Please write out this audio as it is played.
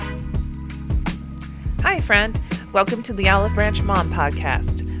Hi, friend. Welcome to the Olive Branch Mom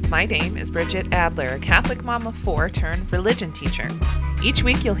Podcast. My name is Bridget Adler, a Catholic mom of four turned religion teacher. Each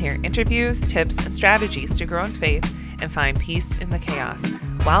week you'll hear interviews, tips, and strategies to grow in faith and find peace in the chaos,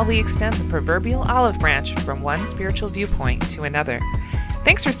 while we extend the proverbial olive branch from one spiritual viewpoint to another.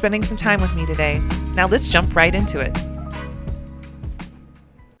 Thanks for spending some time with me today. Now let's jump right into it.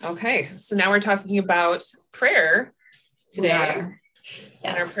 Okay, so now we're talking about prayer today.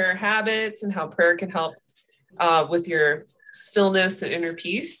 And our prayer habits and how prayer can help with your stillness and inner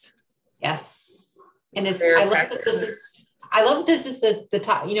peace. Yes. And I love this is the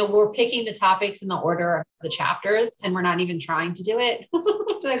top, we're picking the topics in the order of the chapters and we're not even trying to do it.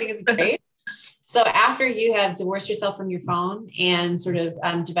 I think it's great. So after you have divorced yourself from your phone and sort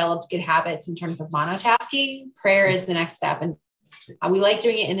of developed good habits in terms of monotasking, prayer is the next step. And we like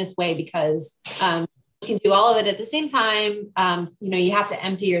doing it in this way because you can do all of it at the same time. You have to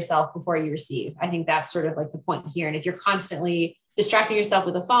empty yourself before you receive. I think that's sort of like the point here. And if you're constantly distracting yourself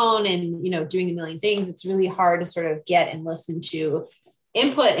with a phone and, doing a million things, it's really hard to sort of get and listen to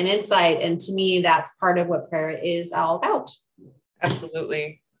input and insight. And to me, that's part of what prayer is all about.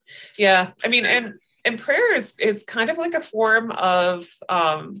 Absolutely. Yeah. I mean, and prayer is kind of like a form of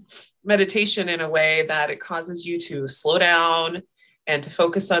meditation in a way that it causes you to slow down and to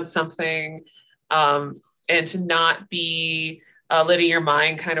focus on something. And to not be letting your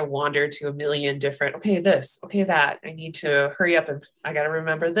mind kind of wander to a million different, okay, this, okay, that, I need to hurry up and I got to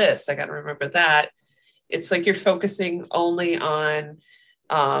remember this, I got to remember that. It's like you're focusing only on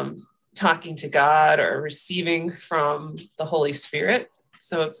talking to God or receiving from the Holy Spirit.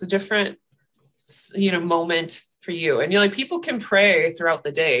 So it's a different, moment for you. And, people can pray throughout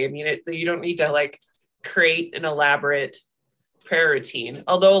the day. I mean, you don't need to create an elaborate prayer routine,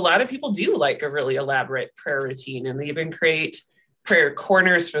 although a lot of people do like a really elaborate prayer routine, and they even create prayer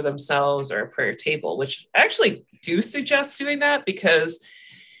corners for themselves or a prayer table, which I actually do suggest doing that, because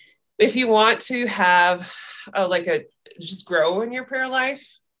if you want to have just grow in your prayer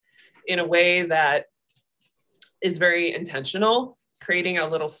life in a way that is very intentional, creating a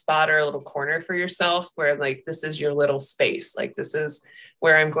little spot or a little corner for yourself where this is your little space. This is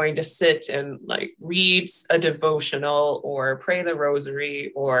where I'm going to sit and read a devotional or pray the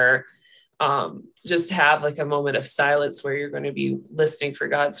rosary or just have a moment of silence where you're going to be listening for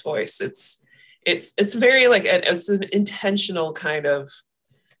God's voice. It's very it's an intentional kind of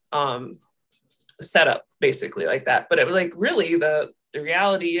setup, basically like that. But it really the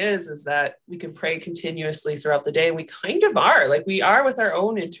reality is that we can pray continuously throughout the day. And we kind of are we are with our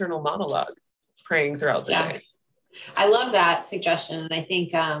own internal monologue praying throughout the day. I love that suggestion. And I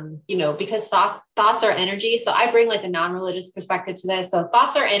think, because thoughts are energy. So I bring a non-religious perspective to this. So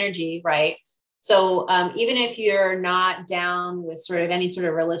thoughts are energy, right? So even if you're not down with sort of any sort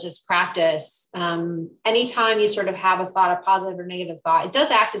of religious practice, anytime you sort of have a thought, a positive or negative thought, it does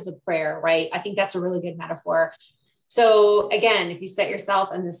act as a prayer, right? I think that's a really good metaphor. So again, if you set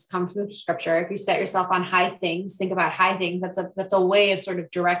yourself, and this comes from scripture, if you set yourself on high things, think about high things, that's a way of sort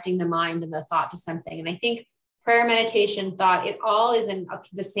of directing the mind and the thought to something. And I think prayer, meditation, thought, it all is in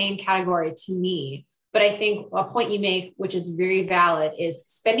the same category to me. But I think a point you make, which is very valid, is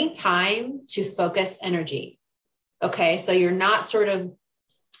spending time to focus energy. Okay. So you're not sort of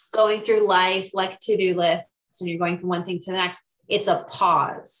going through life like to-do lists and you're going from one thing to the next. It's a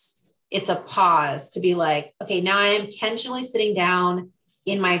pause. It's a pause to be okay, now I'm intentionally sitting down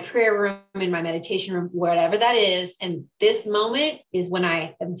in my prayer room, in my meditation room, whatever that is. And this moment is when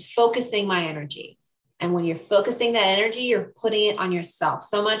I am focusing my energy. And when you're focusing that energy, you're putting it on yourself.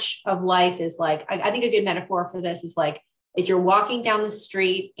 So much of life is I think a good metaphor for this is if you're walking down the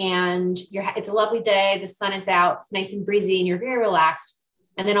street and it's a lovely day, the sun is out, it's nice and breezy, and you're very relaxed.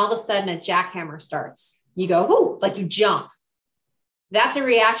 And then all of a sudden a jackhammer starts. You go, whoo, you jump. That's a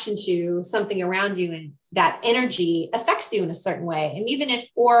reaction to something around you. And that energy affects you in a certain way. And even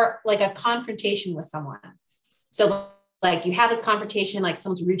or a confrontation with someone. So you have this confrontation,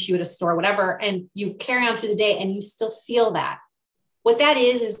 someone's rude to you at a store, whatever, and you carry on through the day and you still feel that. What that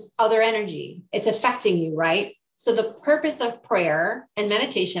is other energy. It's affecting you, right? So the purpose of prayer and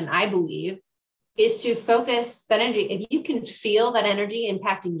meditation, I believe, is to focus that energy. If you can feel that energy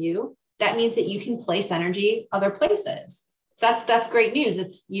impacting you, that means that you can place energy other places. So that's great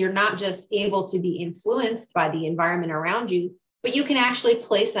news. You're not just able to be influenced by the environment around you, but you can actually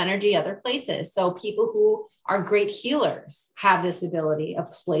place energy other places. So people who are great healers have this ability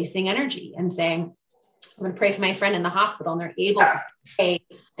of placing energy and saying, I'm going to pray for my friend in the hospital, and they're able to pray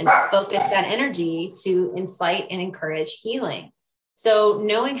and focus that energy to incite and encourage healing. So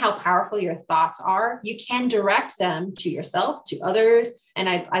knowing how powerful your thoughts are, you can direct them to yourself, to others. And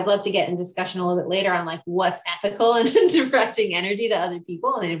I'd love to get in discussion a little bit later on like what's ethical in directing energy to other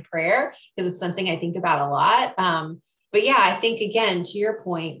people and in prayer, because it's something I think about a lot. But yeah, I think again, to your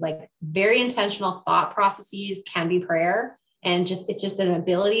point, like very intentional thought processes can be prayer. And it's just an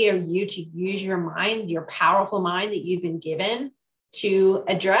ability of you to use your mind, your powerful mind that you've been given to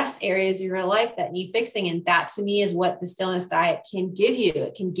address areas of your life that need fixing. And that to me is what the stillness diet can give you.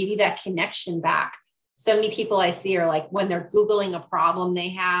 It can give you that connection back. So many people I see are like, when they're Googling a problem they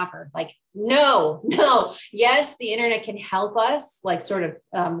have, or like, no, yes, the internet can help us, like sort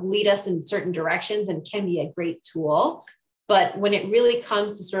of lead us in certain directions and can be a great tool. But when it really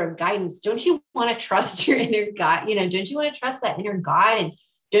comes to sort of guidance, don't you want to trust your inner God? Don't you want to trust that inner God? And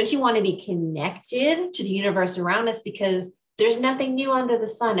don't you want to be connected to the universe around us? Because there's nothing new under the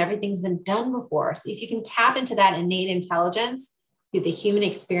sun. Everything's been done before. So if you can tap into that innate intelligence, the human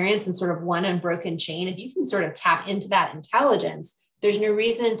experience and sort of one unbroken chain, if you can sort of tap into that intelligence, there's no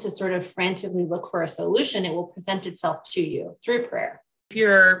reason to sort of frantically look for a solution. It will present itself to you through prayer. If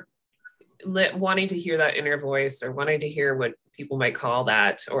you're wanting to hear that inner voice, or wanting to hear what people might call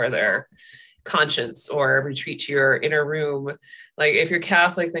that, or their conscience, or retreat to your inner room, like if you're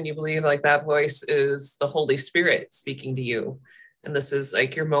Catholic, then you believe like that voice is the Holy Spirit speaking to you, and this is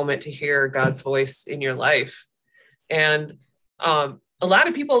like your moment to hear God's voice in your life. And a lot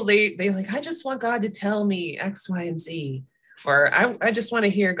of people, they like, I just want God to tell me X, Y, and Z, or I just want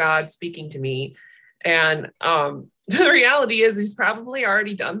to hear God speaking to me. And the reality is he's probably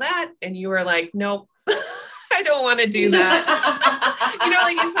already done that, and you are like, nope, I don't want to do that.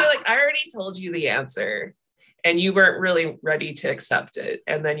 Like he's probably like, I already told you the answer and you weren't really ready to accept it.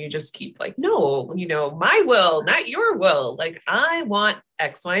 And then you just keep like, no, my will, not your will. Like, I want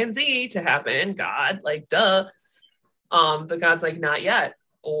X, Y, and Z to happen. God, like, duh. But God's like, not yet,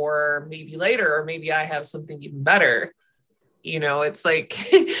 or maybe later, or maybe I have something even better. It's like,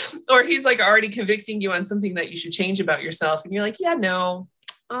 or he's like already convicting you on something that you should change about yourself. And you're like, yeah, no,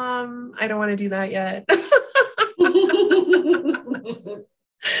 I don't want to do that yet.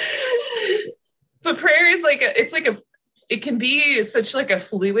 But prayer is like, it can be such like a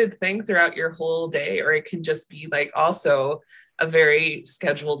fluid thing throughout your whole day, or it can just be like also a very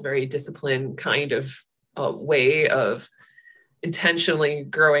scheduled, very disciplined kind of way of intentionally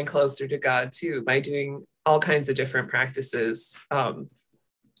growing closer to God too, by doing all kinds of different practices.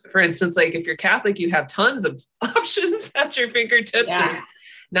 For instance, like if you're Catholic, you have tons of options at your fingertips. Yeah. There's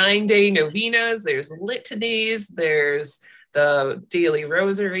 9-day novenas, there's litanies, there's the daily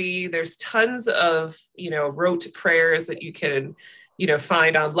rosary, there's tons of, rote prayers that you can,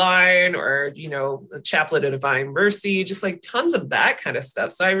 find online, or, the Chaplet of Divine Mercy, just like tons of that kind of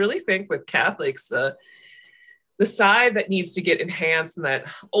stuff. So I really think with Catholics, the side that needs to get enhanced, and that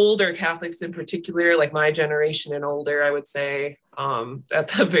older Catholics in particular, like my generation and older, I would say, at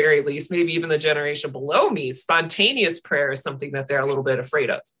the very least, maybe even the generation below me, spontaneous prayer is something that they're a little bit afraid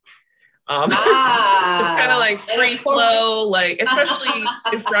of. It's kind of like free flow, like especially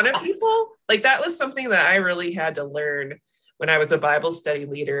in front of people. Like that was something that I really had to learn when I was a Bible study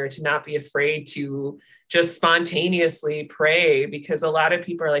leader, to not be afraid to just spontaneously pray, because a lot of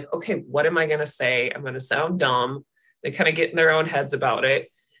people are like, okay, what am I going to say? I'm going to sound dumb. They kind of get in their own heads about it.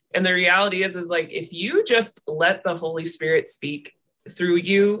 And the reality is like, if you just let the Holy Spirit speak through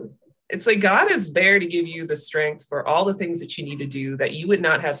you, it's like God is there to give you the strength for all the things that you need to do that you would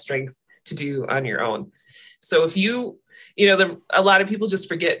not have strength to do on your own. So if a lot of people just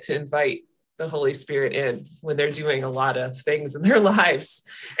forget to invite the Holy Spirit in when they're doing a lot of things in their lives.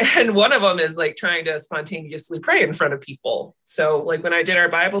 And one of them is like trying to spontaneously pray in front of people. So like when I did our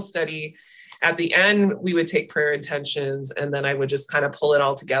Bible study, at the end, we would take prayer intentions, and then I would just kind of pull it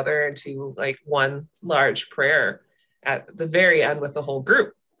all together into like one large prayer at the very end with the whole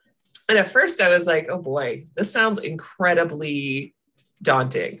group. And at first I was like, oh boy, this sounds incredibly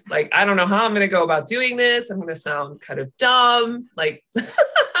daunting. Like, I don't know how I'm going to go about doing this. I'm going to sound kind of dumb, like,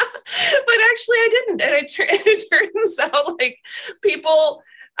 but actually I didn't. And it turns out like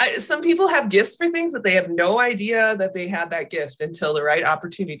some people have gifts for things that they have no idea that they had that gift until the right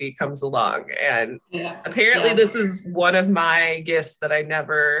opportunity comes along. And apparently this is one of my gifts that I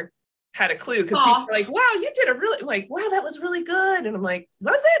never had a clue, because people are like, wow, you did wow, that was really good. And I'm like,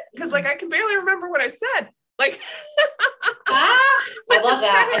 was it? Because like I can barely remember what I said. Like, I love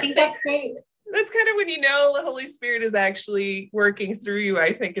that. I think that's great. That's kind of when the Holy Spirit is actually working through you,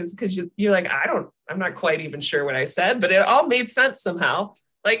 I think, is because you're like, I'm not quite even sure what I said, but it all made sense somehow.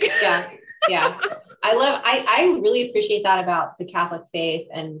 Like, yeah. I really appreciate that about the Catholic faith,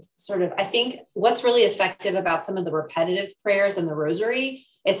 and sort of, I think what's really effective about some of the repetitive prayers and the rosary,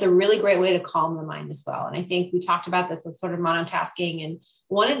 it's a really great way to calm the mind as well. And I think we talked about this with sort of monotasking, and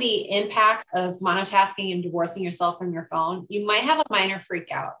one of the impacts of monotasking and divorcing yourself from your phone, you might have a minor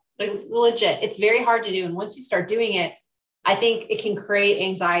freak out, like legit, it's very hard to do. And once you start doing it, I think it can create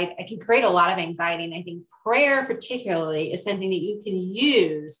anxiety. It can create a lot of anxiety. And I think prayer particularly is something that you can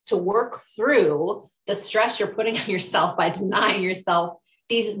use to work through the stress you're putting on yourself by denying yourself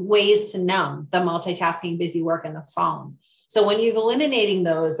these ways to numb the multitasking, busy work, and the phone. So when you've eliminating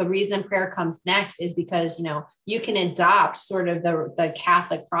those, the reason prayer comes next is because, you can adopt sort of the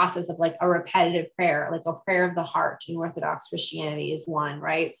Catholic process of like a repetitive prayer, like a prayer of the heart in Orthodox Christianity is one,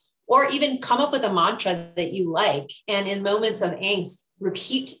 right? Or even come up with a mantra that you like. And in moments of angst,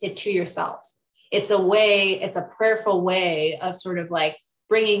 repeat it to yourself. It's a prayerful way of sort of like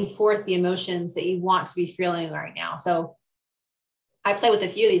bringing forth the emotions that you want to be feeling right now. So I play with a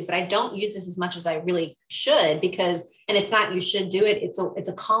few of these, but I don't use this as much as I really should, because, and it's not, you should do it. It's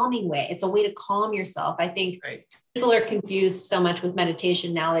a calming way. It's a way to calm yourself. I think people are confused so much with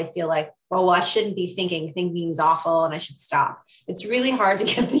meditation now. They feel like, well, I shouldn't be thinking is awful and I should stop. It's really hard to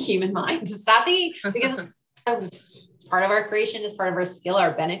get the human mind to stop thinking, because it's part of our creation, it's part of our skill,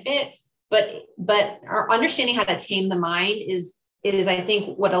 our benefit. But our understanding how to tame the mind is I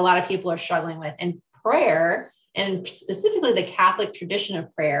think what a lot of people are struggling with. And prayer, and specifically the Catholic tradition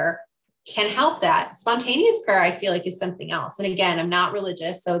of prayer, can help that. Spontaneous prayer, I feel like, is something else. And again, I'm not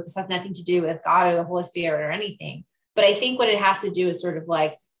religious, so this has nothing to do with God or the Holy Spirit or anything. But I think what it has to do is sort of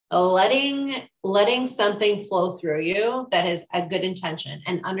like letting something flow through you that has a good intention,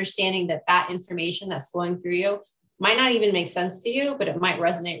 and understanding that information that's flowing through you might not even make sense to you, but it might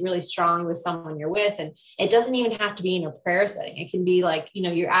resonate really strongly with someone you're with. And it doesn't even have to be in a prayer setting. It can be like,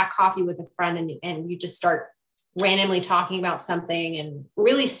 you're at coffee with a friend and you just start randomly talking about something and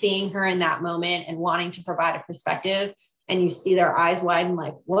really seeing her in that moment and wanting to provide a perspective. And you see their eyes widen,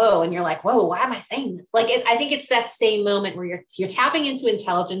 like, whoa. And you're like, whoa, why am I saying this? Like, I think it's that same moment where you're tapping into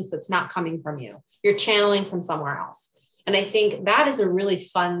intelligence that's not coming from you. You're channeling from somewhere else. And I think that is a really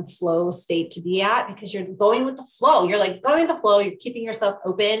fun flow state to be at, because you're going with the flow. You're like going with the flow. You're keeping yourself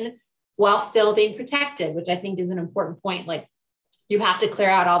open while still being protected, which I think is an important point. Like, you have to clear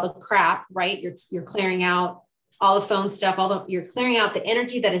out all the crap, right? You're clearing out all the phone stuff, you're clearing out the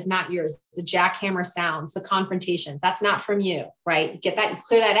energy that is not yours, the jackhammer sounds, the confrontations, that's not from you, right? Get that,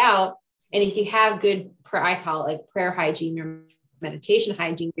 clear that out. And if you have good prayer, I call it like prayer hygiene or meditation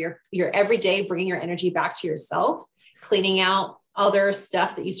hygiene, you're every day bringing your energy back to yourself, cleaning out other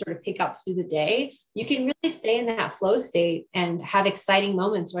stuff that you sort of pick up through the day, you can really stay in that flow state and have exciting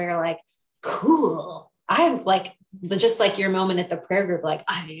moments where you're like, cool, I'm like, just like your moment at the prayer group, like,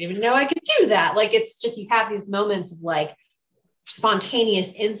 I didn't even know I could do that. Like, it's just, you have these moments of like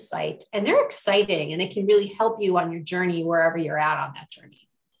spontaneous insight, and they're exciting, and it can really help you on your journey, wherever you're at on that journey.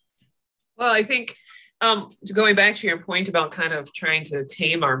 Well, I think going back to your point about kind of trying to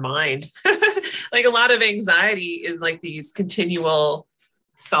tame our mind, like a lot of anxiety is like these continual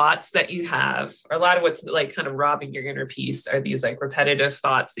thoughts that you have, or a lot of what's like kind of robbing your inner peace are these like repetitive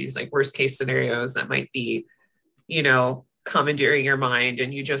thoughts, these like worst case scenarios that might be, commandeering your mind,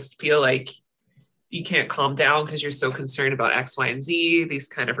 and you just feel like you can't calm down because you're so concerned about X, Y, and Z, these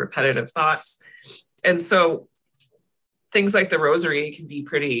kind of repetitive thoughts. And so things like the rosary can be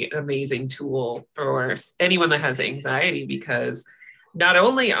pretty amazing tool for anyone that has anxiety, because not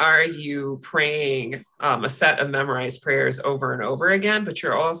only are you praying a set of memorized prayers over and over again, but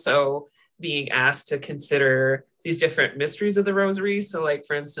you're also being asked to consider these different mysteries of the rosary. So like,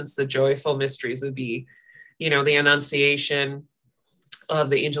 for instance, the joyful mysteries would be, the Annunciation of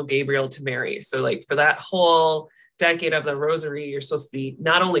the angel Gabriel to Mary. So like for that whole decade of the rosary, you're supposed to be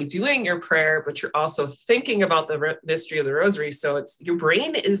not only doing your prayer, but you're also thinking about the mystery of the rosary. So it's, your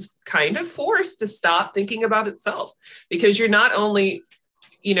brain is kind of forced to stop thinking about itself, because you're not only,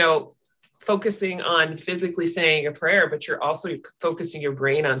 focusing on physically saying a prayer, but you're also focusing your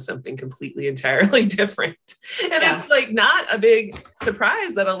brain on something completely entirely different. And It's like not a big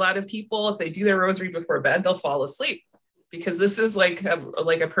surprise that a lot of people, if they do their rosary before bed, they'll fall asleep, because this is like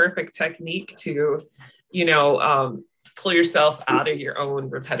a perfect technique to, pull yourself out of your own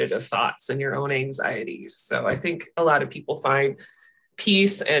repetitive thoughts and your own anxieties. So I think a lot of people find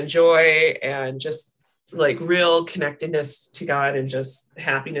peace and joy and just like real connectedness to God and just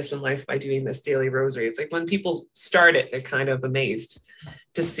happiness in life by doing this daily rosary. It's like when people start it, they're kind of amazed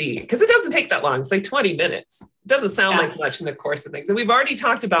to see, because it doesn't take that long. It's like 20 minutes. It doesn't sound like much in the course of things. And we've already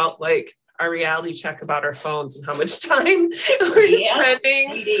talked about like our reality check about our phones and how much time we're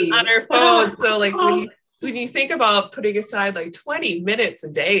spending indeed. on our phones. So like when you think about putting aside like 20 minutes a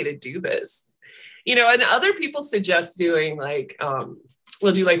day to do this, you know, and other people suggest doing like,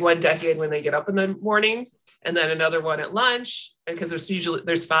 we'll do like one decade when they get up in the morning, and then another one at lunch, because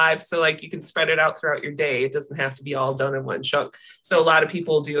there's 5. So like you can spread it out throughout your day. It doesn't have to be all done in one chunk. So a lot of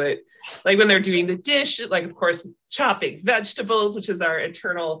people do it like when they're doing the dish, like of course, chopping vegetables, which is our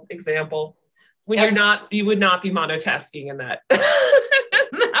eternal example. When you would not be monotasking in that,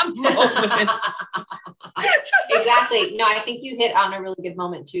 that moment. Exactly. No, I think you hit on a really good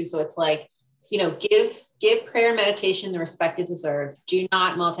moment too. So it's like, you know, give prayer and meditation the respect it deserves. Do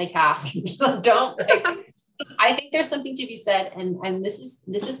not multitask. Don't. I think there's something to be said, and this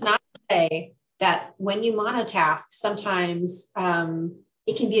is not to say that when you monotask, sometimes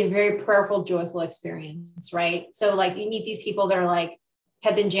it can be a very prayerful, joyful experience, right? So like you meet these people that are like,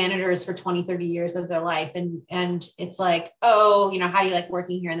 have been janitors for 20, 30 years of their life. And it's like, oh, you know, how do you like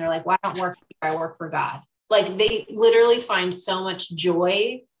working here? And they're like, well, I don't work here, I work for God. Like they literally find so much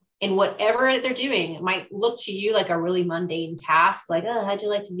joy in whatever they're doing. It might look to you like a really mundane task, like, oh, how'd you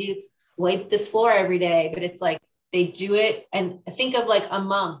like to wipe this floor every day? But it's like, they do it. And think of like a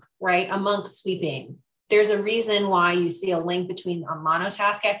monk, right? A monk sweeping. There's a reason why you see a link between a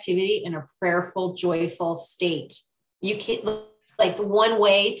monotask activity and a prayerful, joyful state. You can, like one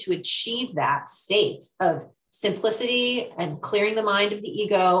way to achieve that state of simplicity and clearing the mind of the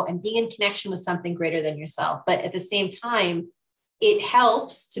ego and being in connection with something greater than yourself. But at the same time, it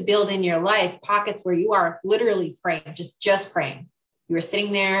helps to build in your life pockets where you are literally praying, just praying. You are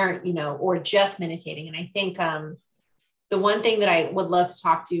sitting there, you know, or just meditating. And I think the one thing that I would love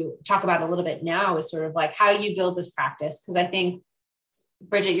to talk about a little bit now is sort of like how you build this practice. Because I think,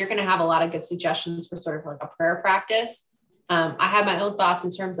 Bridget, you're going to have a lot of good suggestions for sort of like a prayer practice. I have my own thoughts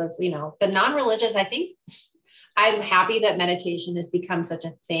in terms of, you know, the non-religious. I think I'm happy that meditation has become such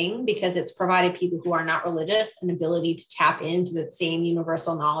a thing because it's provided people who are not religious an ability to tap into the same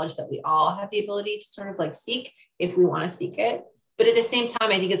universal knowledge that we all have the ability to sort of like seek if we want to seek it. But at the same time,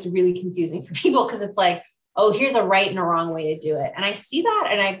 I think it's really confusing for people because it's like, oh, here's a right and a wrong way to do it. And I see that.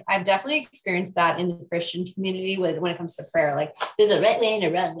 And I've definitely experienced that in the Christian community when it comes to prayer, like there's a right way and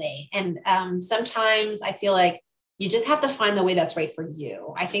a wrong way. And sometimes I feel like you just have to find the way that's right for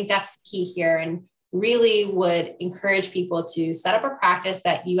you. I think that's the key here, and really would encourage people to set up a practice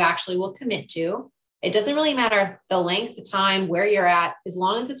that you actually will commit to. It doesn't really matter the length, the time, where you're at, as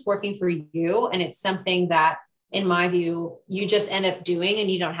long as it's working for you. And it's something that, in my view, you just end up doing and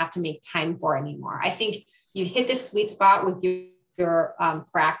you don't have to make time for anymore. I think you've hit this sweet spot with your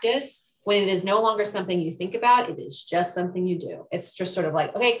practice when it is no longer something you think about. It is just something you do. It's just sort of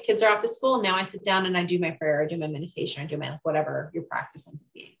like, okay, kids are off to school. Now I sit down and I do my prayer, I do my meditation, I do my whatever your practice ends up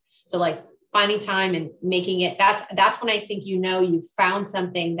being. So like finding time and making it, that's when I think, you know, you've found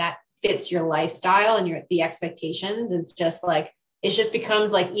something that fits your lifestyle and the expectations is just like, it just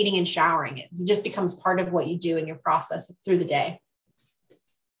becomes like eating and showering. It just becomes part of what you do in your process through the day.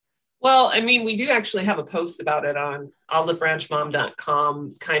 Well, I mean, we do actually have a post about it on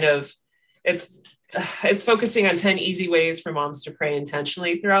olivebranchmom.com. Kind of, it's focusing on 10 easy ways for moms to pray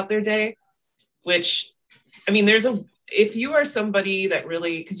intentionally throughout their day, which, I mean, if you are somebody that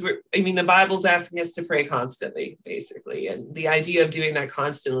really, because the Bible's asking us to pray constantly, basically. And the idea of doing that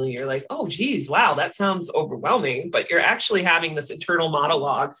constantly, you're like, oh, geez, wow, that sounds overwhelming. But you're actually having this internal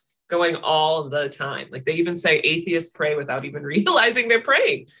monologue going all the time. Like they even say atheists pray without even realizing they're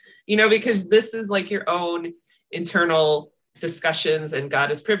praying, you know, because this is like your own internal discussions and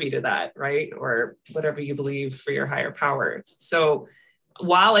God is privy to that, right? Or whatever you believe for your higher power. So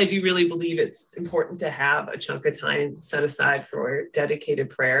while I do really believe it's important to have a chunk of time set aside for dedicated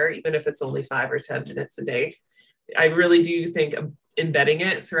prayer, even if it's only 5 or 10 minutes a day, I really do think embedding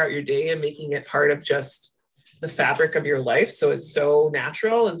it throughout your day and making it part of just the fabric of your life, so it's so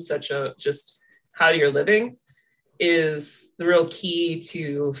natural and such a just how you're living, is the real key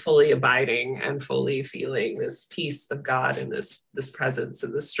to fully abiding and fully feeling this peace of God and this presence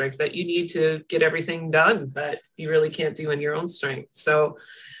and the strength that you need to get everything done that you really can't do in your own strength. So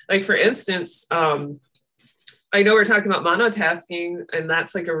like, for instance, I know we're talking about monotasking, and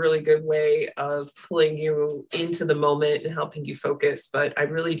that's like a really good way of pulling you into the moment and helping you focus. But I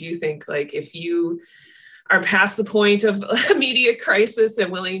really do think like if you are past the point of immediate crisis and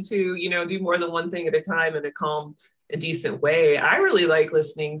willing to, you know, do more than one thing at a time in a calm and decent way, I really like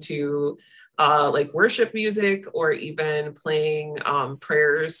listening to like worship music, or even playing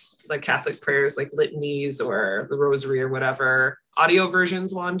prayers, like Catholic prayers, like litanies or the rosary or whatever, audio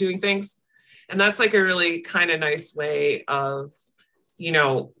versions while I'm doing things. And that's like a really kind of nice way of, you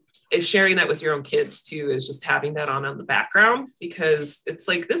know, sharing that with your own kids too, is just having that on the background, because it's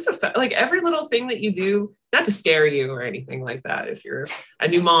like this effect, like every little thing that you do, not to scare you or anything like that. If you're a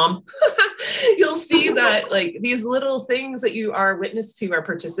new mom, you'll see that like these little things that you are witness to are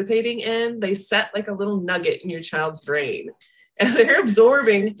participating in, they set like a little nugget in your child's brain, and they're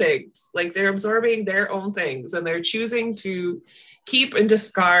absorbing things, like they're absorbing their own things, and they're choosing to keep and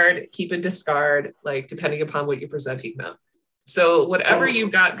discard, like depending upon what you're presenting them. So whatever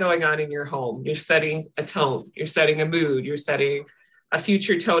you've got going on in your home, you're setting a tone, you're setting a mood, you're setting a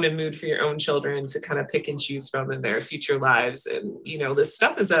future tone and mood for your own children to kind of pick and choose from in their future lives. And, you know, this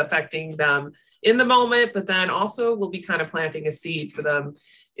stuff is affecting them in the moment, but then also will be kind of planting a seed for them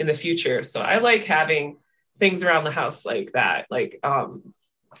in the future. So I like having things around the house like that, like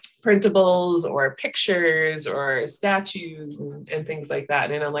printables or pictures or statues and things like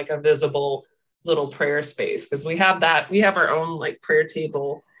that. And in like a visible little prayer space, because we have our own like prayer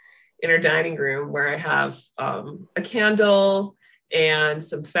table in our dining room, where I have a candle and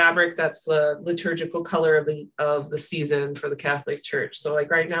some fabric that's the liturgical color of the season for the Catholic Church. So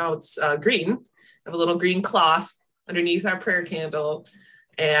like right now it's green. I have a little green cloth underneath our prayer candle.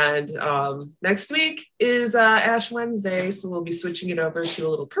 And next week is Ash Wednesday, so we'll be switching it over to a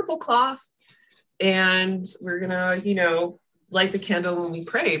little purple cloth. And we're gonna, you know, light the candle when we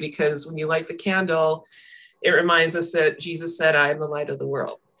pray, because when you light the candle, it reminds us that Jesus said, "I am the light of the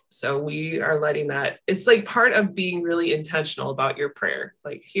world." So we are letting that, it's like part of being really intentional about your prayer.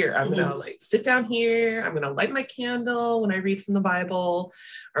 Like here, I'm going to like sit down here. I'm going to light my candle when I read from the Bible,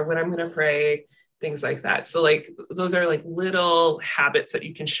 or when I'm going to pray, things like that. So like, those are like little habits that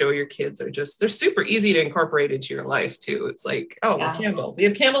you can show your kids, they're super easy to incorporate into your life too. It's like, oh, a candle. We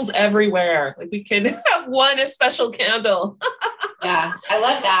have candles everywhere. Like we can have a special candle. Yeah, I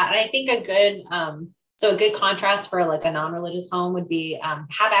love that. And I think a good contrast for like a non-religious home would be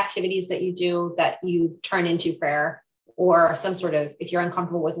have activities that you do that you turn into prayer, or some sort of, if you're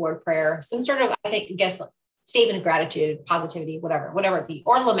uncomfortable with the word prayer, some sort of, statement of gratitude, positivity, whatever it be,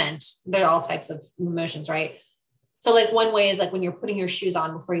 or lament. There are all types of emotions, right? So like one way is like when you're putting your shoes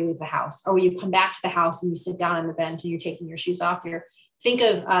on before you leave the house, or when you come back to the house and you sit down on the bench and you're taking your shoes off, think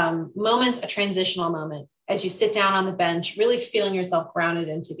of moments, a transitional moment. As you sit down on the bench, really feeling yourself grounded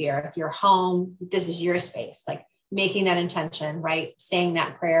into the earth, your home, this is your space, like making that intention, right? Saying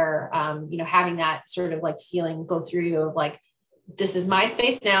that prayer, having that sort of like feeling go through you of like, this is my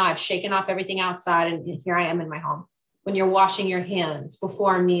space now. I've shaken off everything outside and here I am in my home. When you're washing your hands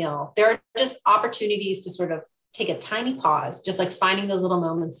before a meal, there are just opportunities to sort of take a tiny pause, just like finding those little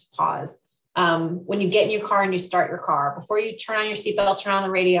moments to pause. When you get in your car and you start your car, before you turn on your seatbelt, turn on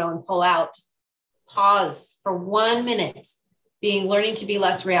the radio and pull out, just pause for 1 minute, learning to be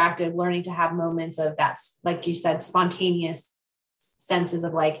less reactive, learning to have moments of that, like you said, spontaneous senses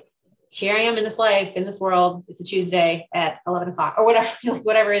of like, here I am in this life, in this world, it's a Tuesday at 11 o'clock or whatever, like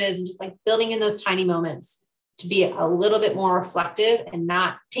whatever it is. And just like building in those tiny moments to be a little bit more reflective and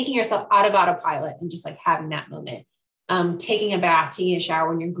not taking yourself out of autopilot and just like having that moment. Taking a bath, taking a shower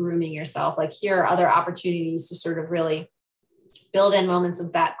when you're grooming yourself, like here are other opportunities to sort of really build in moments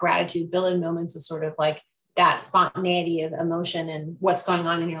of that gratitude, build in moments of sort of like that spontaneity of emotion and what's going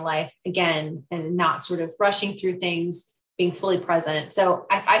on in your life again, and not sort of rushing through things, being fully present. So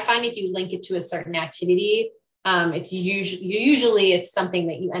I find if you link it to a certain activity, it's usually it's something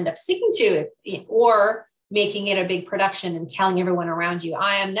that you end up sticking to, or making it a big production and telling everyone around you,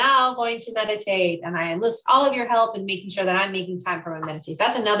 I am now going to meditate and I enlist all of your help in making sure that I'm making time for my meditation.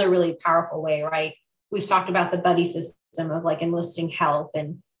 That's another really powerful way, right? We've talked about the buddy system of like enlisting help,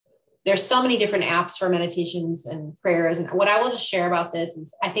 and there's so many different apps for meditations and prayers. And what I will just share about this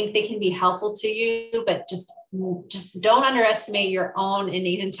is I think they can be helpful to you, but just don't underestimate your own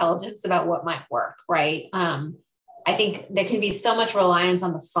innate intelligence about what might work, right? I think there can be so much reliance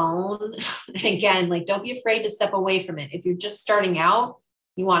on the phone. And again, like, don't be afraid to step away from it. If you're just starting out,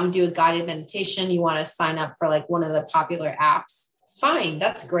 you want to do a guided meditation, you want to sign up for like one of the popular apps, fine,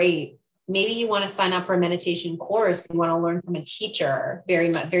 that's great. Maybe you want to sign up for a meditation course. You want to learn from a teacher,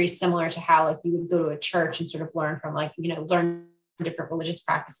 very similar to how like you would go to a church and sort of learn from like, learn different religious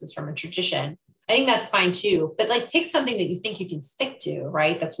practices from a tradition. I think that's fine too, but like pick something that you think you can stick to,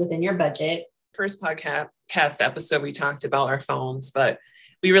 right? That's within your budget. First podcast episode, we talked about our phones, but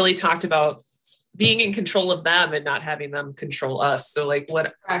we really talked about being in control of them and not having them control us. So like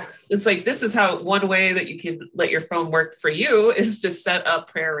Correct. It's like, this is how one way that you can let your phone work for you is to set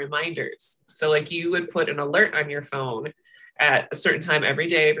up prayer reminders. So like you would put an alert on your phone at a certain time every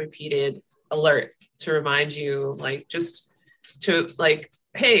day, repeated alert to remind you, like, just to like,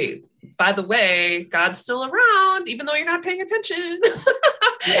 hey, by the way, God's still around, even though you're not paying attention.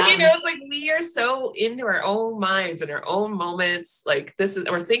 Yeah. It's like we are so into our own minds and our own moments. Like this is,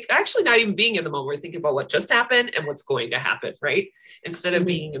 or think actually not even being in the moment. We're thinking about what just happened and what's going to happen, right? Instead of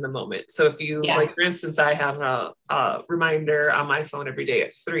being in the moment. So if you like, for instance, I have a reminder on my phone every day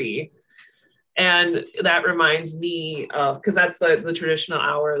at 3. And that reminds me of, because that's the traditional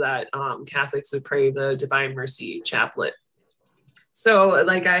hour that Catholics would pray the Divine Mercy Chaplet. So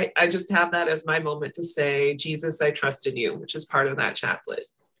like, I just have that as my moment to say, Jesus, I trust in you, which is part of that chaplet.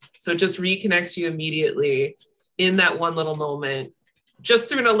 So it just reconnects you immediately in that one little moment, just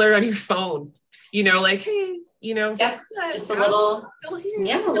through an alert on your phone, like, hey, just a little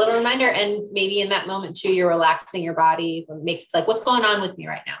reminder. And maybe in that moment too, you're relaxing your body, make like, what's going on with me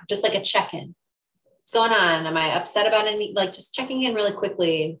right now? Just like a check-in. What's going on? Am I upset about any, like just checking in really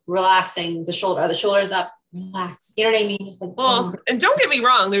quickly, relaxing the shoulder, are the shoulders up? Relax. You know what I mean? Just like, well, and don't get me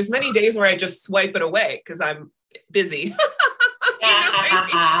wrong. There's many days where I just swipe it away because I'm busy.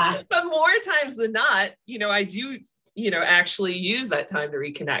 But more times than not, I do, actually use that time to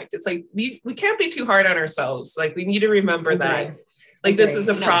reconnect. It's like, we can't be too hard on ourselves. Like we need to remember that, like, this is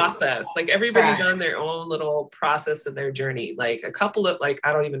a process. Like everybody's on their own little process of their journey. Like a couple of, like,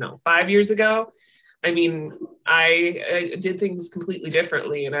 I don't even know, 5 years ago, I mean, I did things completely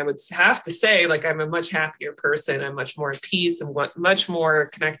differently. And I would have to say, like, I'm a much happier person. I'm much more at peace and much more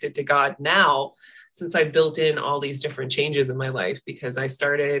connected to God now, since I built in all these different changes in my life, because I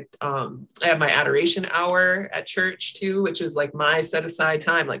started, I have my adoration hour at church too, which is like my set aside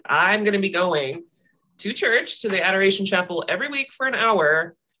time. Like I'm going to be going to church, to the Adoration Chapel every week for an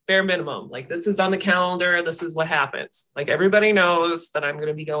hour, bare minimum. Like this is on the calendar. This is what happens. Like everybody knows that I'm going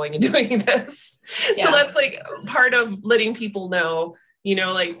to be going and doing this. Yeah. So that's like part of letting people know,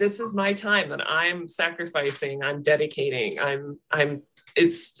 like this is my time that I'm sacrificing, I'm dedicating,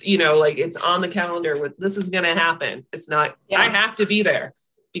 it's, like it's on the calendar with, this is going to happen. It's not, I have to be there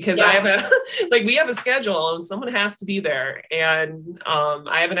because I have we have a schedule and someone has to be there. And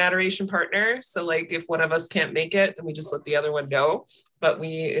I have an adoration partner. So like if one of us can't make it, then we just let the other one go. But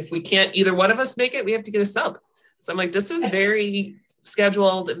if we can't, either one of us make it, we have to get a sub. So I'm like, this is very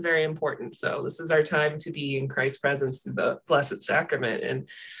scheduled and very important. So this is our time to be in Christ's presence through the Blessed Sacrament. And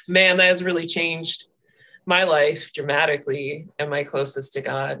man, that has really changed my life dramatically and my closest to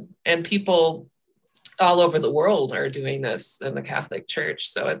God. And people all over the world are doing this in the Catholic Church.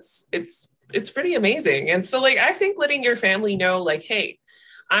 So it's pretty amazing. And so like, I think letting your family know, like, hey,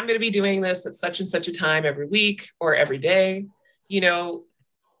 I'm going to be doing this at such and such a time every week or every day,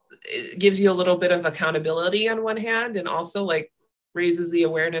 it gives you a little bit of accountability on one hand, and also like raises the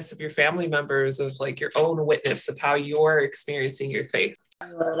awareness of your family members of like your own witness of how you're experiencing your faith. A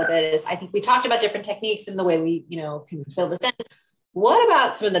little bit is, I think we talked about different techniques and the way we, can fill this in. What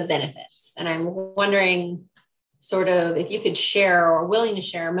about some of the benefits? And I'm wondering sort of if you could share or willing to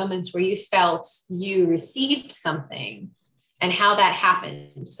share moments where you felt you received something and how that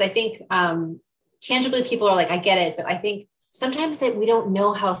happened. Because I think tangibly people are like, I get it, but I think sometimes that we don't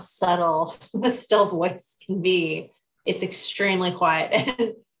know how subtle the still voice can be. It's extremely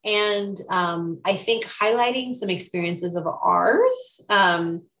quiet. And I think highlighting some experiences of ours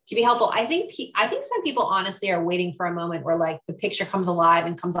can be helpful. I think some people honestly are waiting for a moment where like the picture comes alive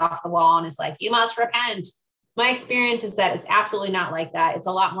and comes off the wall and is like, you must repent. My experience is that it's absolutely not like that. It's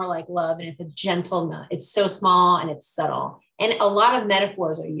a lot more like love, and it's a gentle nut. It's so small and it's subtle. And a lot of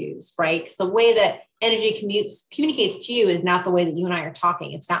metaphors are used, right? Because the way that energy communicates to you is not the way that you and I are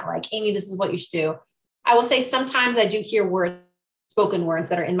talking. It's not like, Amy, this is what you should do. I will say sometimes I do hear spoken words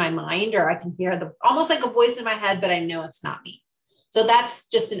that are in my mind, or I can hear almost like a voice in my head, but I know it's not me. So that's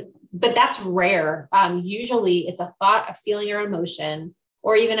but that's rare. Usually it's a thought, a feeling, or emotion,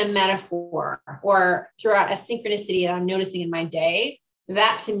 or even a metaphor, or throughout a synchronicity that I'm noticing in my day.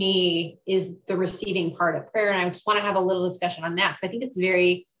 That to me is the receiving part of prayer. And I just want to have a little discussion on that, because I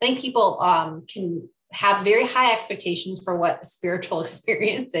think people can have very high expectations for what a spiritual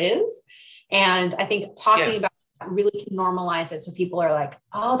experience is. And I think talking about really can normalize it. So people are like,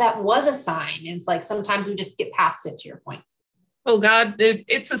 oh, that was a sign. And it's like, sometimes we just get past it, to your point. Well, God,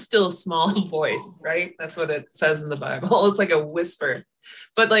 it's a still small voice, right? That's what it says in the Bible. It's like a whisper.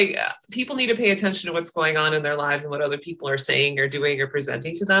 But like people need to pay attention to what's going on in their lives and what other people are saying or doing or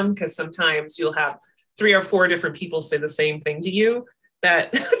presenting to them. Because sometimes you'll have 3 or 4 different people say the same thing to you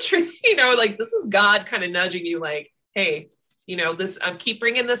that, like this is God kind of nudging you like, hey, this, I keep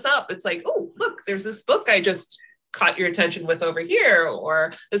bringing this up. It's like, oh, look, there's this book I just caught your attention with over here,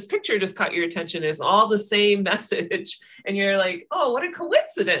 or this picture just caught your attention. It's all the same message. And you're like, oh, what a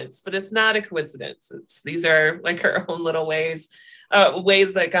coincidence. But it's not a coincidence. These are like our own little ways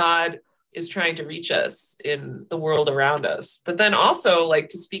that God is trying to reach us in the world around us. But then also, like,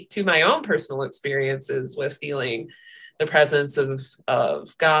 to speak to my own personal experiences with feeling the presence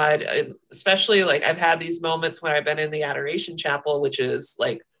of God, especially like I've had these moments when I've been in the adoration chapel, which is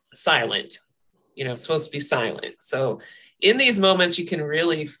like silent, supposed to be silent. So in these moments, you can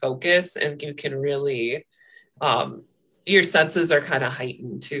really focus, and you can really, your senses are kind of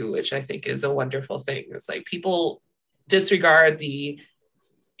heightened too, which I think is a wonderful thing. It's like people disregard the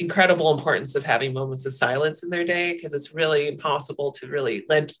incredible importance of having moments of silence in their day, because it's really impossible to really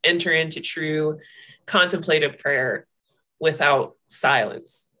enter into true contemplative prayer without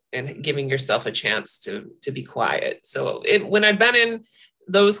silence and giving yourself a chance to be quiet. So when I've been in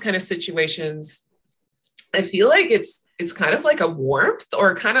those kind of situations, I feel like it's kind of like a warmth,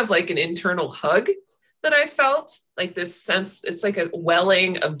 or kind of like an internal hug that I felt, like this sense. It's like a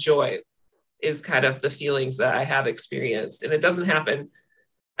welling of joy is kind of the feelings that I have experienced. And it doesn't happen.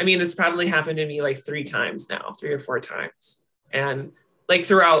 I mean, it's probably happened to me like 3 times now, 3 or 4 times. And like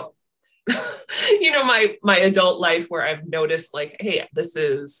throughout, my adult life, where I've noticed like, hey, this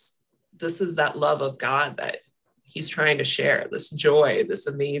is that love of God that he's trying to share, this joy, this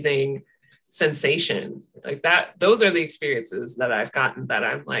amazing sensation like that. Those are the experiences that I've gotten that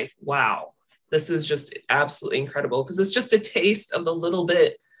I'm like, wow, this is just absolutely incredible, because it's just a taste of the little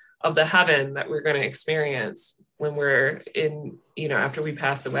bit of the heaven that we're going to experience when we're in, after we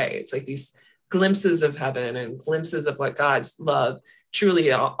pass away. It's like these glimpses of heaven and glimpses of what God's love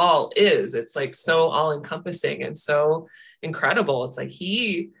truly all is. It's like so all encompassing and so incredible. It's like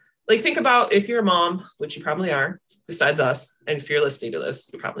think about if you're a mom, which you probably are, besides us. And if you're listening to this,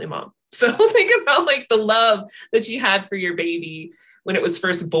 you're probably a mom. So think about like the love that you had for your baby when it was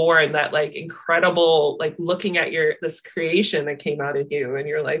first born, that like incredible, like looking at this creation that came out of you. And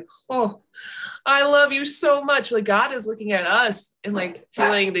you're like, oh, I love you so much. Like God is looking at us and like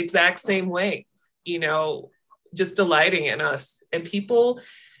feeling the exact same way, just delighting in us. And people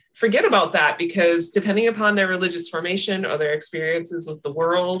forget about that, because depending upon their religious formation or their experiences with the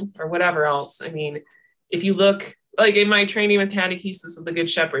world or whatever else, I mean, if you look like in my training with catechesis of the Good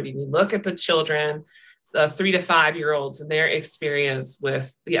Shepherd, and you look at the children, the 3 to 5-year-olds, and their experience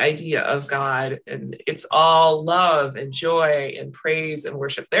with the idea of God, and it's all love and joy and praise and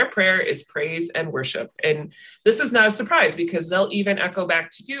worship. Their prayer is praise and worship. And this is not a surprise, because they'll even echo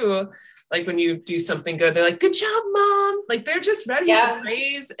back to you, like when you do something good, they're like, good job, mom. Like they're just ready to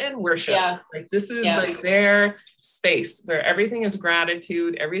praise and worship. Yeah. Like this is like their space where everything is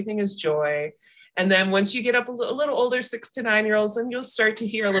gratitude, everything is joy. And then once you get up a little older, 6 to 9-year-olds, then you'll start to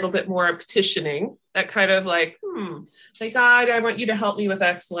hear a little bit more petitioning, that kind of like, like, God, I want you to help me with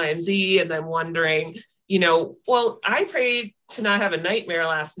X, Y, and Z. And then wondering, well, I prayed to not have a nightmare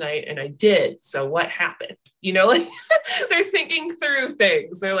last night and I did. So what happened? Like they're thinking through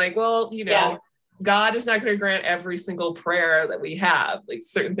things. They're like, well, God is not going to grant every single prayer that we have. Like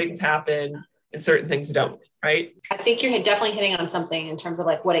certain things happen and certain things don't. Right. I think you're definitely hitting on something in terms of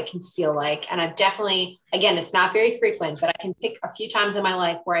like what it can feel like. And I've definitely, again, it's not very frequent, but I can pick a few times in my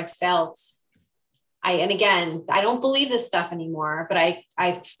life where I felt, and again, I don't believe this stuff anymore, but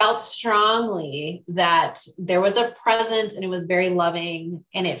I felt strongly that there was a presence and it was very loving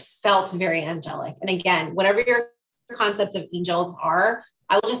and it felt very angelic. And again, whatever your concept of angels are,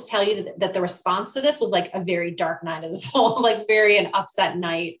 I will just tell you that the response to this was like a very dark night of the soul, like very an upset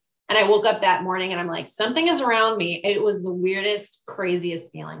night. And I woke up that morning and I'm like, something is around me. It was the weirdest,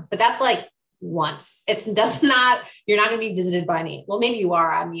 craziest feeling, but that's like once. You're not going to be visited by me. Well, maybe you are.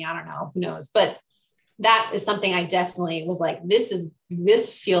 I mean, I don't know, who knows, but that is something I definitely was like,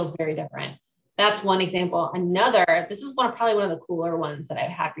 this feels very different. That's one example. Another, this is probably one of the cooler ones that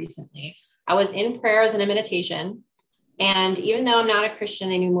I've had recently. I was in prayers and a meditation. And even though I'm not a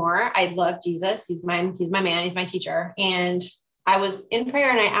Christian anymore, I love Jesus. He's my man. He's my teacher. And I was in prayer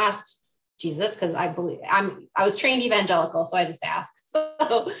and I asked Jesus, because I was trained evangelical. So I just asked.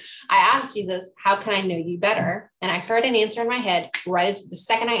 So I asked Jesus, how can I know you better? And I heard an answer in my head right as the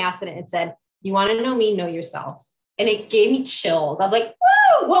second I asked it said, you want to know me, know yourself. And it gave me chills. I was like,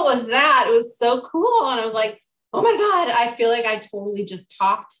 whoa, what was that? It was so cool. And I was like, oh my God, I feel like I totally just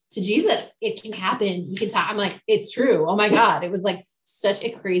talked to Jesus. It can happen. You can talk. I'm like, it's true. Oh my God. It was like such a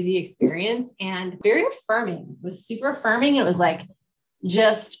crazy experience and very affirming. It was super affirming. It was like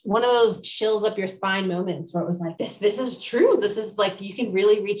just one of those chills up your spine moments where it was like, this is true. This is like, you can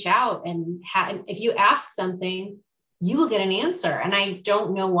really reach out and if you ask something, you will get an answer. And I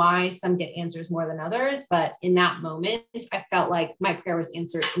don't know why some get answers more than others, but in that moment, I felt like my prayer was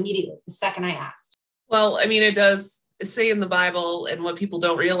answered immediately the second I asked. Well, I mean, it does say in the Bible, and what people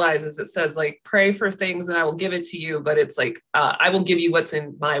don't realize is it says like, pray for things and I will give it to you. But it's like, I will give you what's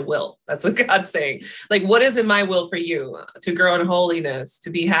in my will. That's what God's saying. Like, what is in my will for you? To grow in holiness, to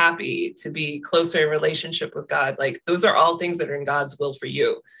be happy, to be closer in relationship with God. Like, those are all things that are in God's will for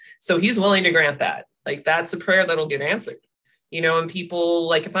you. So he's willing to grant that. Like, that's a prayer that'll get answered. And people,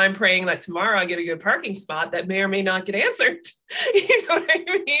 like, if I'm praying that tomorrow I get a good parking spot, that may or may not get answered. You know what I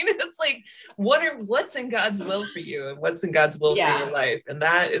mean? It's like, what's in God's will for you, and what's in God's will for your life? And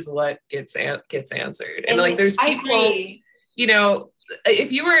that is what gets answered. And like, there's people,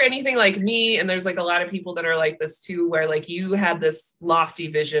 if you were anything like me, and there's like a lot of people that are like this too, where like you had this lofty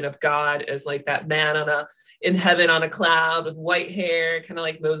vision of God as like that man in heaven on a cloud with white hair, kind of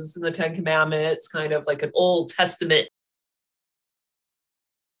like Moses in the Ten Commandments, kind of like an Old Testament.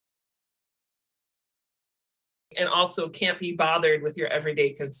 And also can't be bothered with your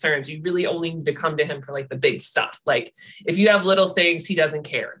everyday concerns. You really only need to come to him for like the big stuff. Like, if you have little things, he doesn't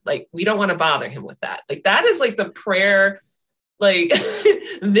care. Like, we don't want to bother him with that. Like, that is like the prayer, like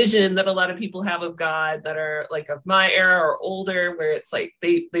vision that a lot of people have of God that are like of my era or older, where it's like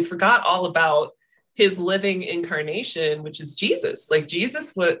they forgot all about his living incarnation, which is Jesus. Like,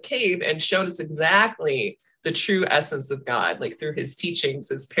 Jesus came and showed us exactly the true essence of God, like through his teachings,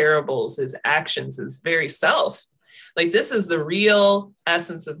 his parables, his actions, his very self. Like, this is the real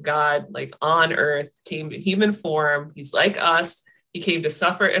essence of God, like on earth, came in human form. He's like us. He came to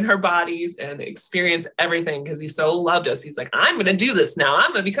suffer in our bodies and experience everything because he so loved us. He's like, I'm going to do this now.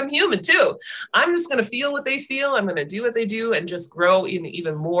 I'm going to become human too. I'm just going to feel what they feel. I'm going to do what they do and just grow in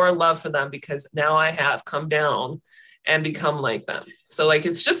even more love for them, because now I have come down and become like them. So like,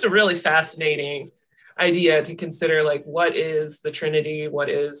 it's just a really fascinating idea to consider, like, what is the Trinity? What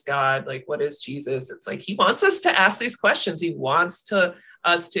is God? Like, what is Jesus? It's like, he wants us to ask these questions. He wants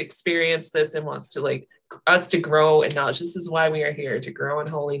us to experience this, and wants to like us to grow in knowledge. This is why we are here, to grow in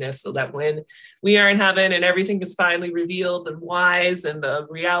holiness, so that when we are in heaven and everything is finally revealed, the whys and the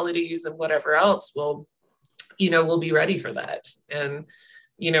realities and whatever else, we'll be ready for that. And,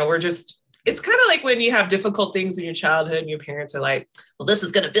 it's kind of like when you have difficult things in your childhood and your parents are like, well, this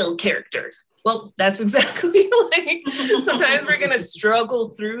is going to build character. Well, that's exactly like, sometimes we're going to struggle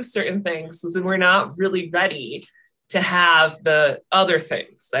through certain things, so we're not really ready to have the other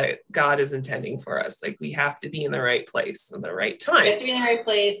things that God is intending for us. Like, we have to be in the right place in the right time. You have to be in the right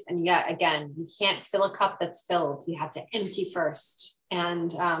place. And yeah, again, you can't fill a cup that's filled. You have to empty first.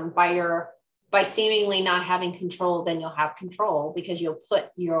 And by seemingly not having control, then you'll have control, because you'll put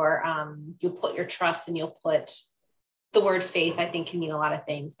your trust, and you'll put the word faith. I think can mean a lot of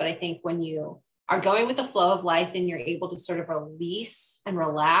things, but I think when you are going with the flow of life and you're able to sort of release and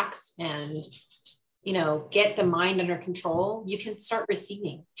relax and, get the mind under control, you can start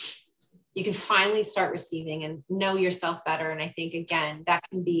receiving. You can finally start receiving and know yourself better. And I think, again, that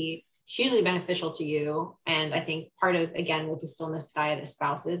can be hugely beneficial to you. And I think part of, again, what the stillness diet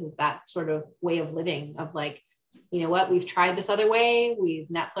espouses is that sort of way of living of like, you know what, we've tried this other way. We've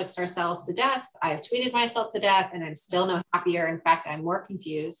Netflixed ourselves to death. I've tweeted myself to death, and I'm still no happier. In fact, I'm more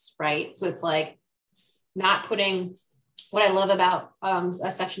confused, right? So it's like not putting, what I love about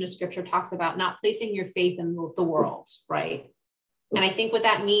a section of scripture talks about not placing your faith in the world, right? And I think what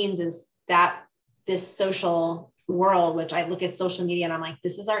that means is that this social world, which I look at social media and I'm like,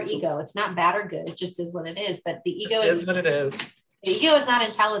 this is our ego. It's not bad or good. It just is what it is. But the ego is what it is. The ego is not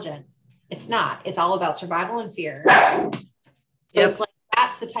intelligent. It's not. It's all about survival and fear. So It's like,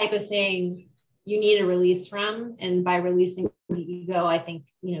 that's the type of thing you need to release from. And by releasing the ego, I think,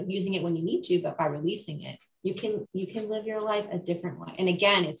 using it when you need to, but by releasing it, you can live your life a different way. And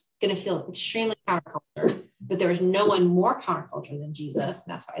again, it's going to feel extremely counterculture, but there is no one more counterculture than Jesus.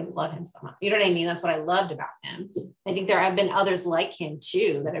 And that's why I love him so much. You know what I mean? That's what I loved about him. I think there have been others like him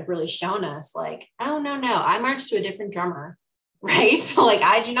too, that have really shown us like, oh, no, I marched to a different drummer. Right. So like,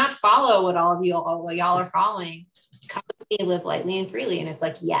 I do not follow what all y'all are following. Come with me, live lightly and freely. And it's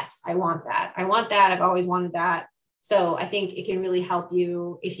like, yes, I want that. I've always wanted that. So I think it can really help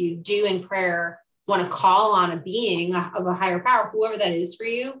you if you do in prayer want to call on a being of a higher power, whoever that is for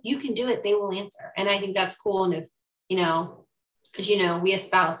you, you can do it. They will answer. And I think that's cool. And if, because, we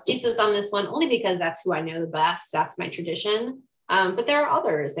espouse Jesus on this one, only because that's who I know the best. That's my tradition. But there are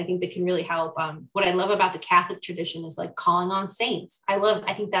others I think that can really help. What I love about the Catholic tradition is like calling on saints.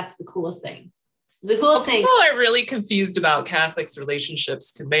 I think that's the coolest thing. It's the coolest thing. People are really confused about Catholics'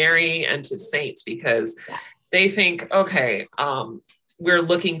 relationships to Mary and to saints, because they think, okay, we're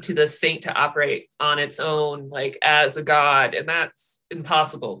looking to the saint to operate on its own, like as a god. And that's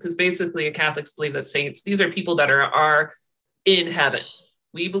impossible, because basically Catholics believe that saints, these are people that are in heaven.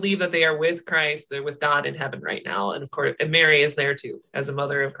 we believe that they are with Christ, they're with God in heaven right now. And of course, and Mary is there too, as a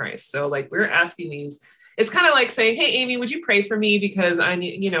mother of Christ. So like, we're asking these, it's kind of like saying, hey, Amy, would you pray for me? Because I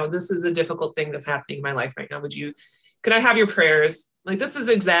need, this is a difficult thing that's happening in my life right now. Could I have your prayers? Like, this is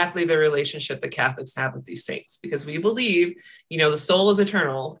exactly the relationship that Catholics have with these saints, because we believe, the soul is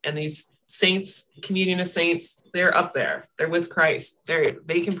eternal, and these saints, communion of saints, they're up there. They're with Christ.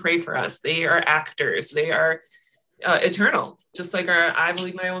 They can pray for us. They are actors. They are eternal, just like I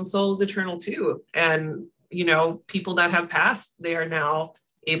believe my own soul is eternal too. And, people that have passed, they are now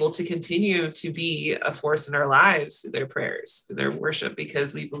able to continue to be a force in our lives through their prayers, through their worship,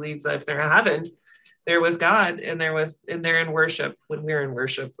 because we believe that if they're in heaven, they're with God, and they're in worship when we're in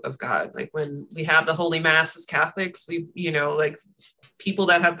worship of God. Like when we have the Holy Mass as Catholics, we, like people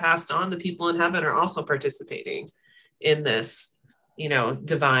that have passed on, the people in heaven are also participating in this,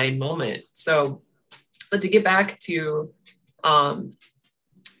 divine moment. So, but to get back to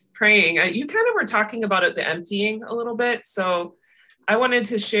praying, you kind of were talking about it, the emptying a little bit. So I wanted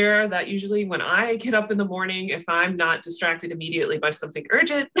to share that usually when I get up in the morning, if I'm not distracted immediately by something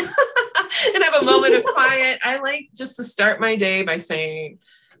urgent and have a moment of quiet, I like just to start my day by saying,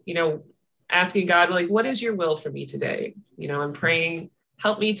 asking God, like, what is your will for me today? I'm praying,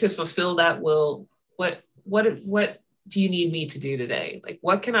 help me to fulfill that will. What do you need me to do today? Like,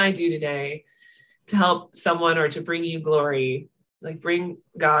 what can I do today to help someone or to bring you glory? Like, bring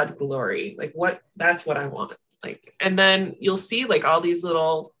God glory. Like, that's what I want. Like, and then you'll see like all these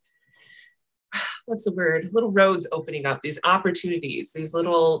little, little roads opening up, these opportunities, these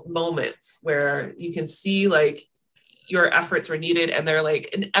little moments where you can see like your efforts were needed, and they're like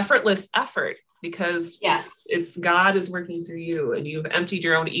an effortless effort, because it's God is working through you, and you've emptied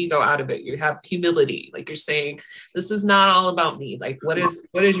your own ego out of it. You have humility. Like, you're saying, this is not all about me. Like, what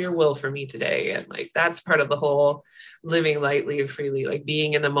is your will for me today? And like, that's part of the whole living lightly and freely, like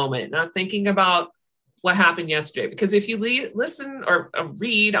being in the moment, not thinking about what happened yesterday. Because if you listen or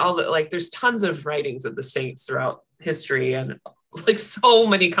read all the, like, there's tons of writings of the saints throughout history, and like so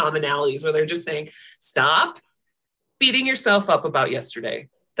many commonalities where they're just saying, stop beating yourself up about yesterday.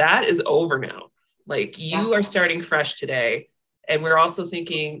 That is over now. Like, you are starting fresh today. And we're also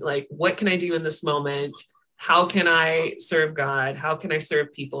thinking like, what can I do in this moment? How can I serve God? How can I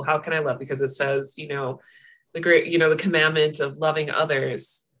serve people? How can I love? Because it says, the commandment of loving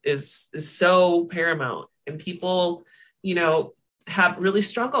others is so paramount, and people, have really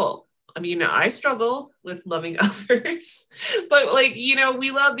struggle. I mean, I struggle with loving others, but like,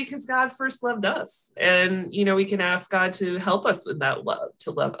 we love because God first loved us, and, we can ask God to help us with that love,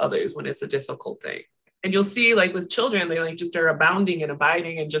 to love others when it's a difficult thing. And you'll see like with children, they like just are abounding and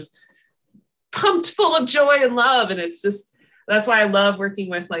abiding and just pumped full of joy and love. And it's just, that's why I love working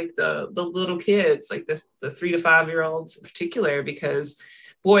with like the little kids, like the 3 to 5 year olds in particular, because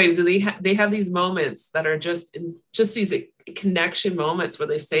boy, do they have these moments that are just these connection moments where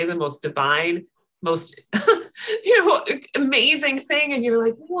they say the most divine, most, amazing thing. And you're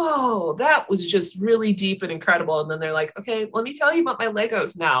like, whoa, that was just really deep and incredible. And then they're like, okay, let me tell you about my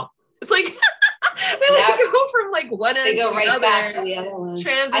Legos now. It's like, they like go from like one end to the other, back to the other one.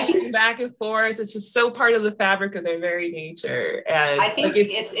 Transitioning back and forth. It's just so part of the fabric of their very nature. And I think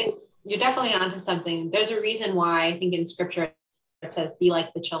it's you're definitely onto something. There's a reason why I think in scripture it says, be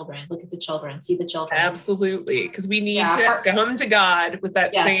like the children, look at the children, see the children. Absolutely. Because we need to come to God with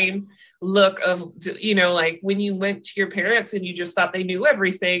that same look of, like when you went to your parents and you just thought they knew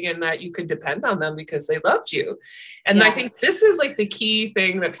everything and that you could depend on them because they loved you. And I think this is like the key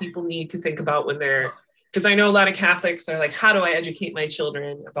thing that people need to think about when they're, because I know a lot of Catholics are like, how do I educate my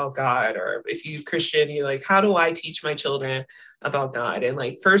children about God? Or if you're Christian, you're like, how do I teach my children about God? And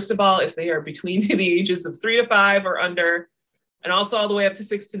like, first of all, if they are between the ages of 3 to 5 or under, and also all the way up to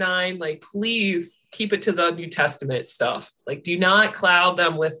 6 to 9, like, please keep it to the New Testament stuff. Like, do not cloud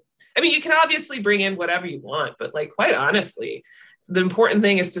them with, I mean, you can obviously bring in whatever you want, but like, quite honestly, the important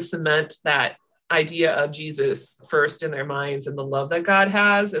thing is to cement that idea of Jesus first in their minds and the love that God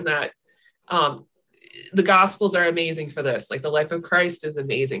has. And that the Gospels are amazing for this. Like, the life of Christ is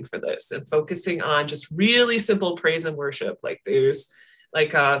amazing for this, and focusing on just really simple praise and worship. Like, there's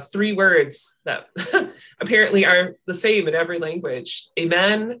like 3 words that apparently are the same in every language: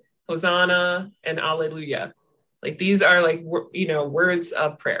 Amen, Hosanna, and Alleluia. Like, these are like, words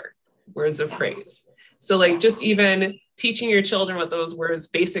of prayer, words of praise. So like, just even teaching your children what those words,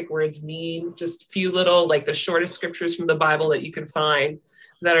 basic words mean, just a few little, like the shortest scriptures from the Bible that you can find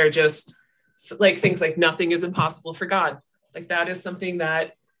that are just like things like nothing is impossible for God. Like, that is something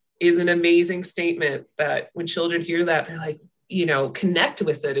that is an amazing statement that when children hear that, they're like, connect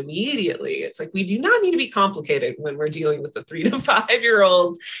with it immediately. It's like, we do not need to be complicated when we're dealing with the 3 to 5 year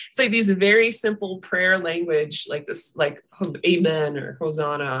olds. It's like these very simple prayer language, like this, like amen or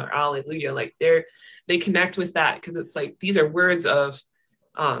hosanna or alleluia, like they connect with that, because it's like, these are words of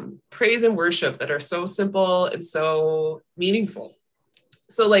praise and worship that are so simple and so meaningful.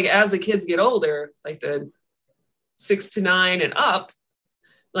 So like, as the kids get older, like the 6 to 9 and up,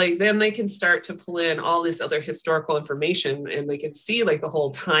 like then they can start to pull in all this other historical information, and they can see like the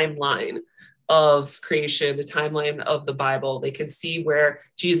whole timeline of creation, the timeline of the Bible. They can see where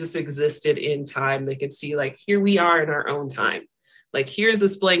Jesus existed in time. They can see like, here we are in our own time. Like, here's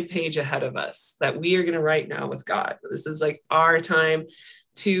this blank page ahead of us that we are going to write now with God. This is like our time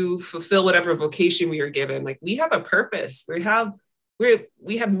to fulfill whatever vocation we are given. Like, we have a purpose. We have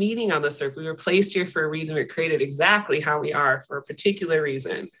meaning on this earth. We were placed here for a reason. We're created exactly how we are for a particular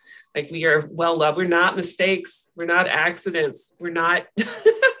reason. Like, we are well loved. We're not mistakes. We're not accidents. We're not,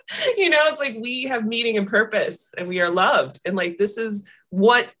 it's like, we have meaning and purpose, and we are loved. And like, this is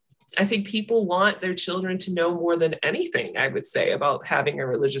what I think people want their children to know more than anything, I would say, about having a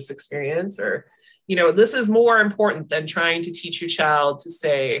religious experience. Or, this is more important than trying to teach your child to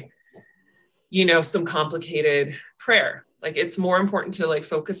say, some complicated prayer. Like, it's more important to like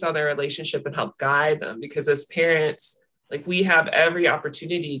focus on their relationship and help guide them, because as parents, like, we have every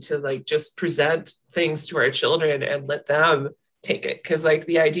opportunity to like just present things to our children and let them take it. Cause like,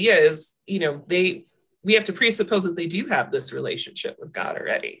 the idea is, we have to presuppose that they do have this relationship with God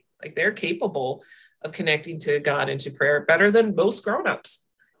already. Like, they're capable of connecting to God and to prayer better than most grownups.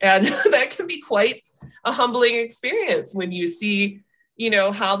 And that can be quite a humbling experience when you see,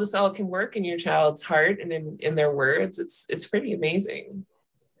 how this all can work in your child's heart and in their words. It's pretty amazing.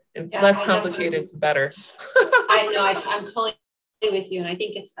 And less complicated, it's better. I know. I'm totally with you. And I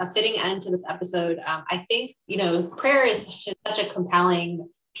think it's a fitting end to this episode. I think, prayer is such a compelling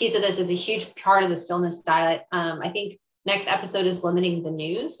piece of this. It's a huge part of the stillness diet. I think next episode is limiting the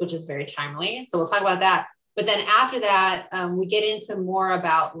news, which is very timely. So we'll talk about that. But then after that, we get into more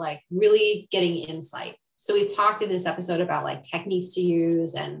about like really getting insight. So we've talked in this episode about like techniques to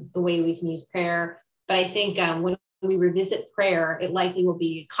use and the way we can use prayer. But I think when we revisit prayer, it likely will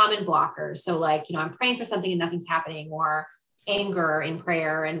be common blockers. So like, I'm praying for something and nothing's happening, or anger in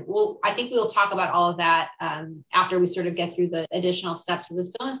prayer. And I think we'll talk about all of that after we sort of get through the additional steps of the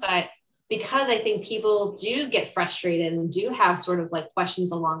stillness diet, because I think people do get frustrated and do have sort of like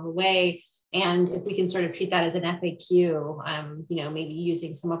questions along the way. And if we can sort of treat that as an FAQ, maybe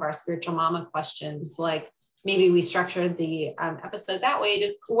using some of our spiritual mama questions, like maybe we structured the episode that way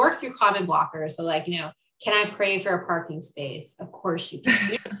to work through common blockers. So like, can I pray for a parking space? Of course you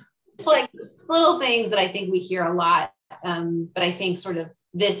can. It's like little things that I think we hear a lot. But I think sort of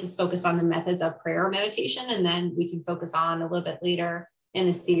this is focused on the methods of prayer meditation. And then we can focus on a little bit later in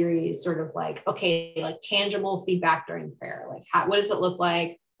the series, sort of like, okay, like tangible feedback during prayer. Like what does it look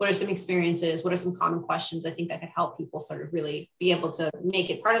like? What are some experiences? What are some common questions? I think that could help people sort of really be able to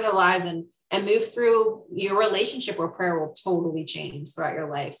make it part of their lives and move through your relationship where prayer will totally change throughout your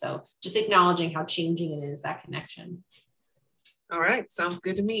life. So just acknowledging how changing it is, that connection. All right. Sounds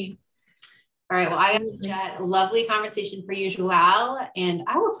good to me. All right. Well, I have a lovely conversation for you, Joelle, and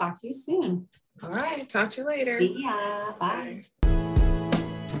I will talk to you soon. All right. Talk to you later. See ya. Bye.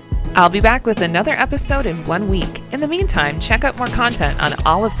 I'll be back with another episode in 1 week. In the meantime, check out more content on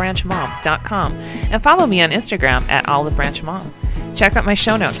olivebranchmom.com and follow me on Instagram at olivebranchmom. Check out my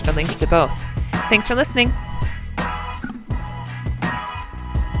show notes for links to both. Thanks for listening.